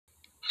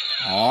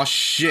Oh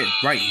shit,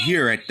 right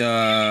here at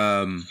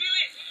the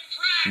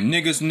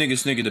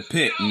nigga, the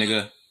pit,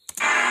 nigga.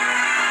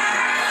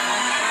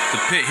 The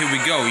pit, here we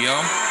go,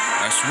 yo.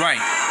 That's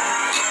right.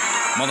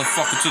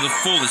 Motherfucker to the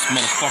fullest,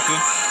 motherfucker.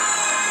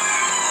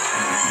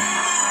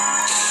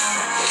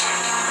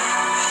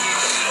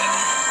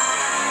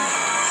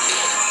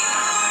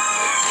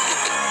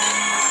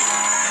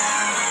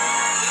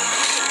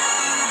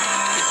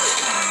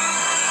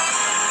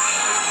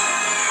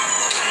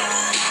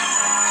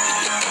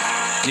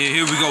 Yeah,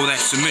 here we go with that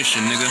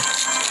submission, nigga.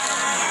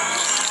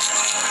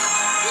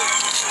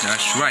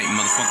 That's right,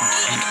 motherfucker.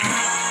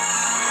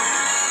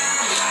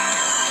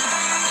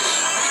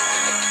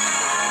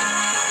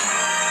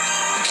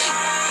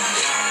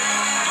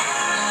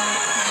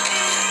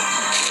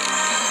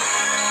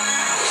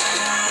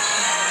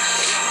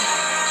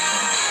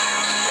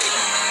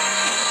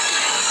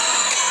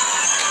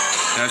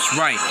 That's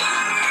right.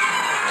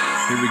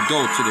 Here we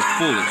go to the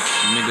fullest,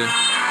 nigga.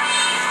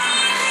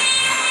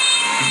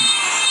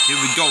 Here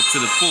we go to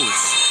the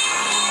fullest.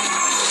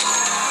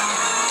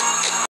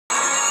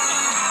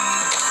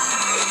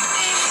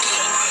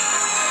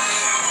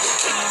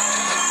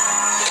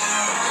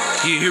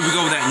 Yeah, here we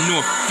go with that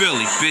North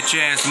Philly, bitch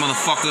ass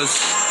motherfuckers.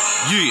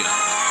 Yeah.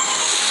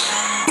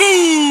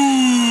 Boom!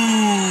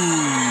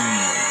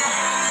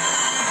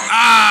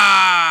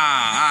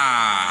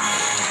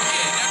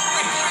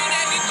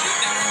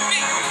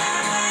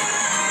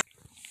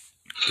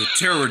 The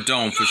Terror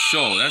Dome for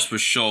sure, that's for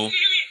sure.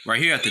 Right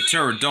here at the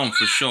Terror Dome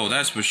for sure,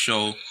 that's for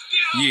sure.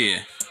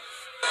 Yeah.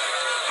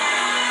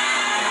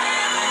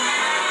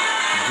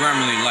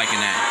 Grammarly liking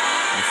that.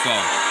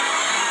 Before.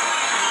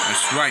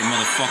 That's right,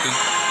 motherfucker.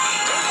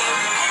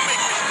 I'll make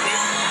this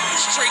quick.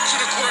 Straight to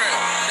the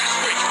ground. That's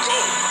where you go.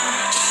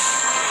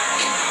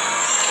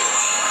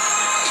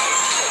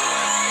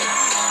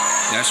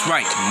 That's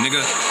right,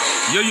 nigga.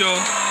 Yo.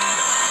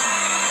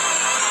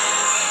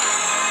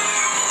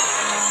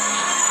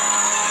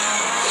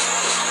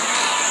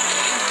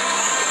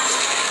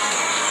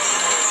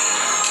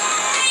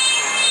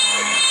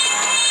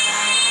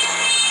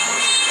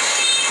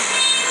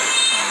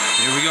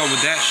 Here we go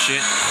with that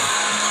shit.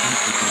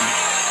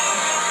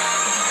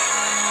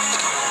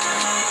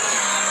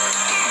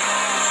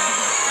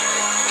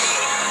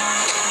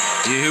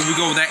 Yeah, here we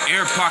go with that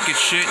air pocket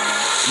shit.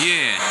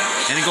 Yeah,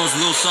 and it goes a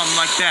little something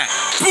like that.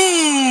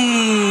 Boom!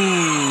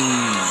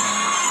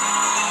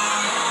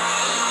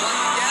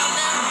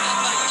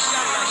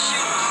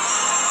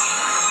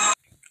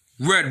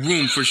 Red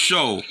Room for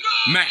show.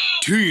 Mac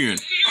 10.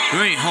 You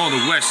ain't hold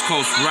the West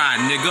Coast ride,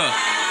 nigga.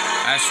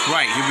 That's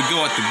right. Here we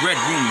go at the Red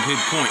Room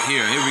hit point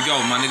here. Here we go,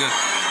 my nigga.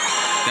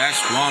 That's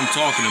what I'm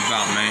talking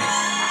about, man.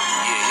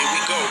 Yeah, here we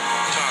go.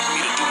 Time for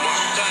me to do my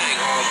thing,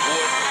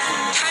 homeboy.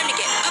 Time to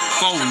get up.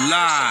 Faux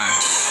live.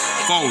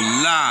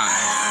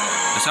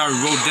 That's how we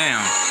wrote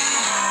down.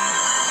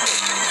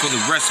 For the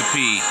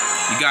recipe,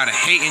 you gotta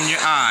hate in your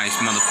eyes,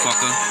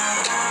 motherfucker.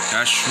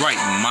 That's right,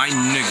 my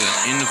nigga,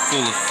 in the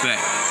full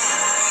effect.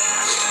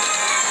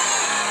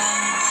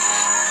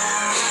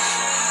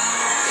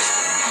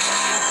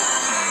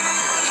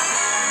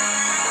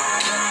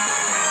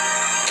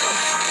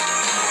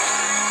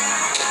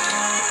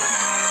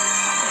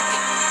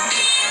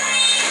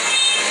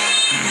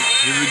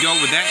 Here we go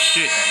with that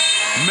shit.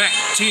 Mac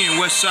 10,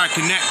 Westside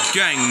Connect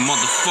gang,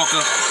 motherfucker.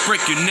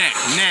 Break your neck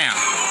now.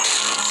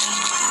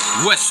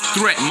 West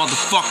Threat,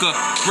 motherfucker.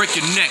 Break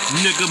your neck,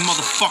 nigga,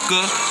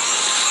 motherfucker.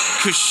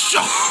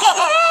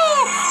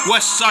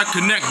 Westside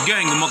Connect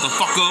gang,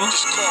 motherfucker.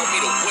 Just call me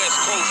the West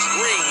Coast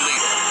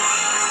ringleader.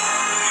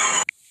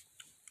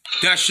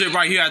 That shit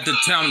right here at the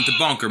town at the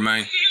bunker,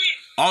 man.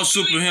 All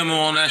super him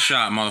on that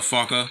shot,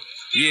 motherfucker.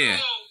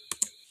 Yeah.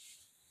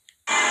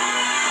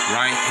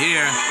 Right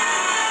here.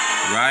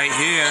 Right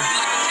here.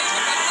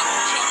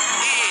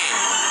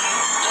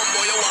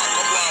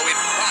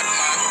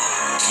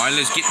 Alright,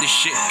 let's get this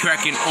shit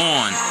cracking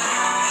on.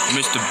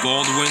 Mr.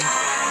 Baldwin.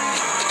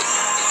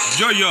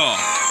 Yo,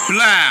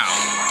 blow.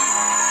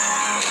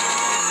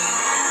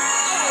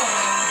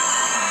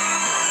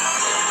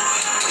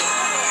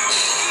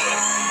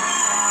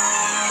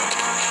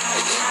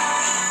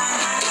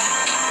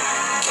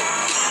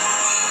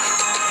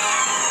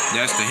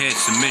 That's the head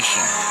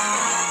submission.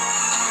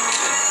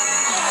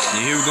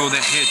 Yeah, here we go,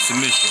 that head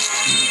submission.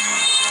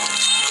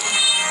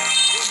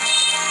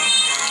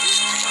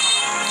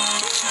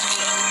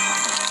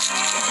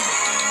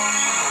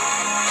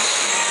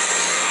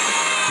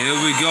 Here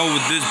we go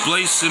with this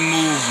blazing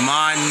move,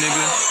 my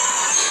nigga.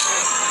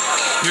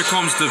 Here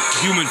comes the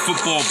human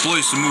football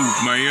blazing move,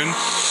 man.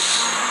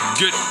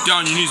 Get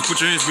down your knees,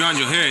 put your hands behind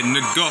your head,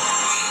 nigga.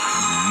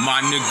 My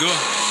nigga.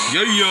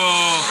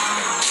 Yeah.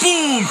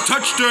 Boom,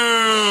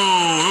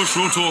 touchdown. That's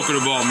what I'm talking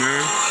about,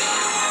 man.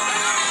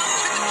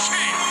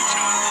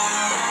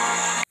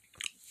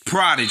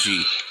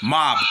 Prodigy,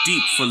 Mob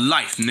Deep for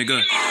life,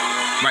 nigga.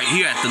 Right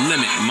here at the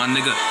limit, my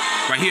nigga.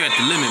 Right here at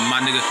the limit, my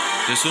nigga.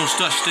 There's no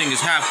such thing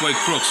as halfway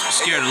crooks.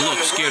 Scared to look,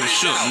 scared to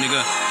shook, nigga.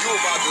 You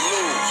about to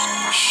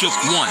lose. Shook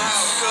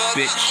once,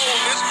 bitch.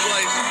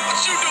 What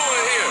you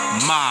doing here?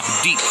 Mob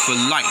deep for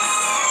life,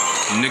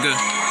 nigga.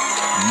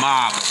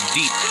 Mob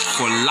deep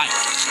for life,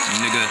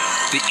 nigga.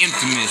 The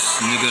infamous,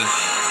 nigga.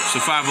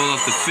 Survival of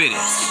the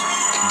fittest.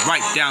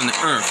 Right down to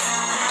earth.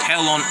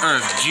 Hell on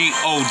earth.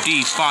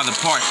 G.O.D. Father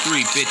Part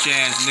 3, bitch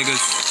ass niggas.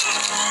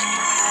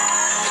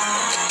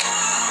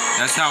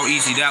 That's how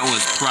easy that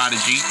was,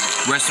 Prodigy.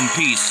 Rest in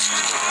peace.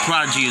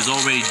 Prodigy is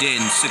already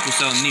dead in sickle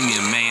cell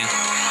anemia, man.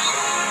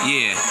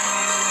 Yeah.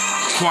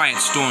 Quiet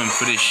Storm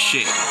for this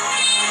shit.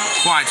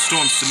 Quiet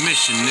Storm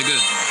submission, nigga.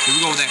 Here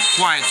we go with that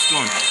Quiet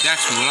Storm.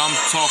 That's what I'm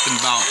talking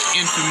about.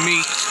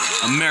 Infamy,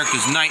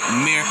 America's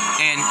nightmare,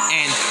 and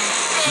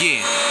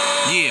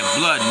yeah,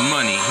 blood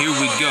money. Here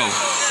we go.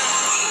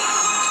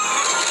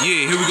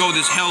 Yeah, here we go.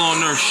 This hell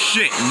on earth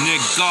shit,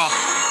 nigga.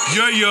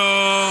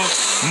 Yeah.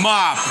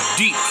 Mob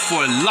deep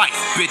for life,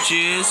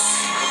 bitches.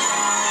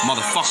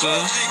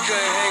 Motherfucker.